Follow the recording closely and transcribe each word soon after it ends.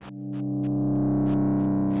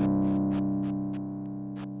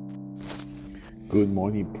Good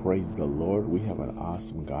morning, praise the Lord. We have an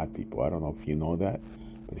awesome God, people. I don't know if you know that,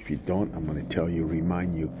 but if you don't, I'm going to tell you,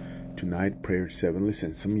 remind you. Tonight, prayer 7.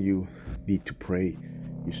 Listen, some of you need to pray.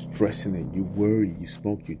 You're stressing it, you worry, you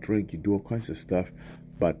smoke, you drink, you do all kinds of stuff,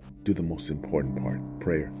 but do the most important part,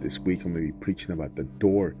 prayer. This week, I'm going to be preaching about the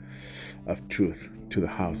door of truth to the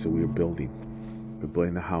house that we are building. We're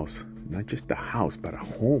building a house, not just a house, but a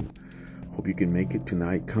home. Hope you can make it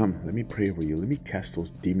tonight. Come, let me pray over you. Let me cast those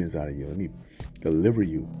demons out of you. Let me deliver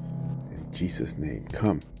you in Jesus' name.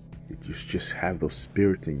 Come. You just have those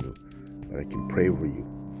spirits in you that I can pray over you.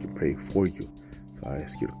 I can pray for you. So I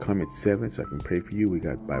ask you to come at 7 so I can pray for you. We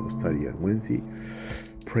got Bible study on Wednesday.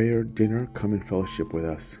 Prayer, dinner. Come and fellowship with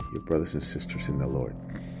us, your brothers and sisters in the Lord.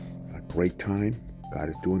 A great time. God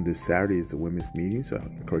is doing this Saturday is the women's meeting, so I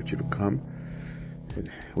encourage you to come. And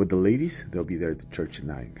with the ladies, they'll be there at the church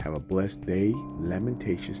tonight. Have a blessed day.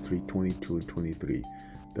 Lamentations 3:22 and 23.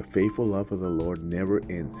 The faithful love of the Lord never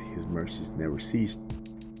ends. His mercies never cease.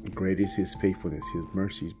 Great is his faithfulness. His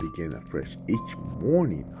mercies begin afresh each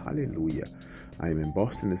morning. Hallelujah. I am in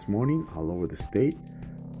Boston this morning, all over the state.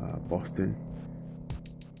 Boston,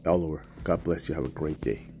 all over. God bless you. Have a great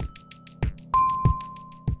day.